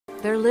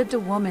there lived a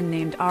woman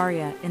named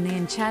Arya in the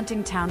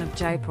enchanting town of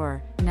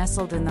Jaipur,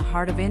 nestled in the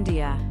heart of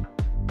India.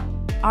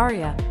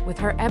 Arya, with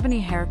her ebony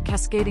hair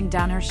cascading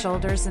down her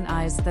shoulders and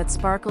eyes that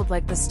sparkled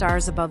like the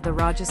stars above the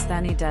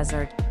Rajasthani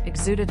desert,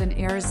 exuded an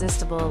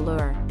irresistible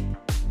allure.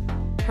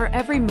 Her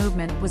every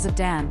movement was a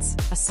dance,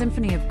 a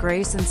symphony of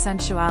grace and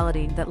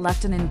sensuality that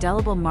left an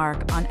indelible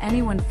mark on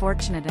anyone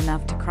fortunate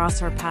enough to cross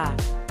her path.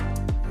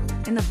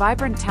 In the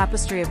vibrant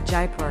tapestry of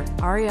Jaipur,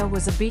 Arya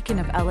was a beacon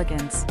of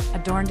elegance,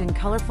 adorned in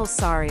colorful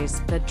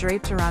saris that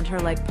draped around her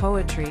like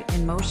poetry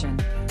in motion.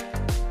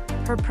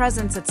 Her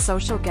presence at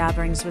social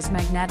gatherings was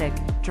magnetic,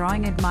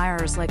 drawing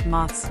admirers like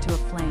moths to a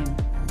flame.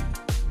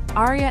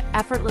 Arya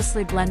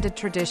effortlessly blended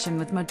tradition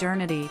with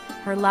modernity,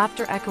 her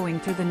laughter echoing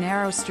through the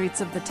narrow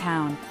streets of the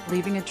town,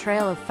 leaving a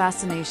trail of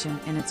fascination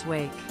in its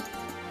wake.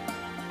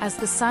 As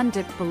the sun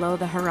dipped below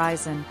the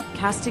horizon,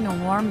 casting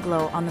a warm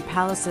glow on the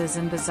palaces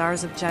and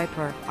bazaars of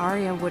Jaipur,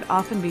 Arya would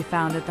often be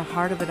found at the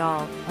heart of it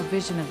all, a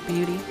vision of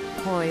beauty,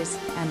 poise,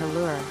 and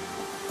allure.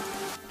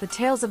 The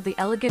tales of the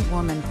elegant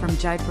woman from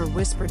Jaipur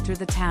whispered through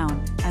the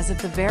town, as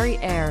if the very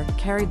air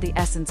carried the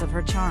essence of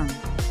her charm.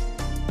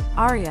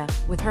 Arya,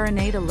 with her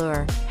innate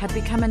allure, had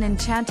become an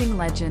enchanting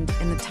legend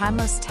in the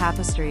timeless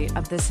tapestry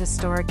of this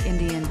historic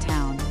Indian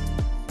town.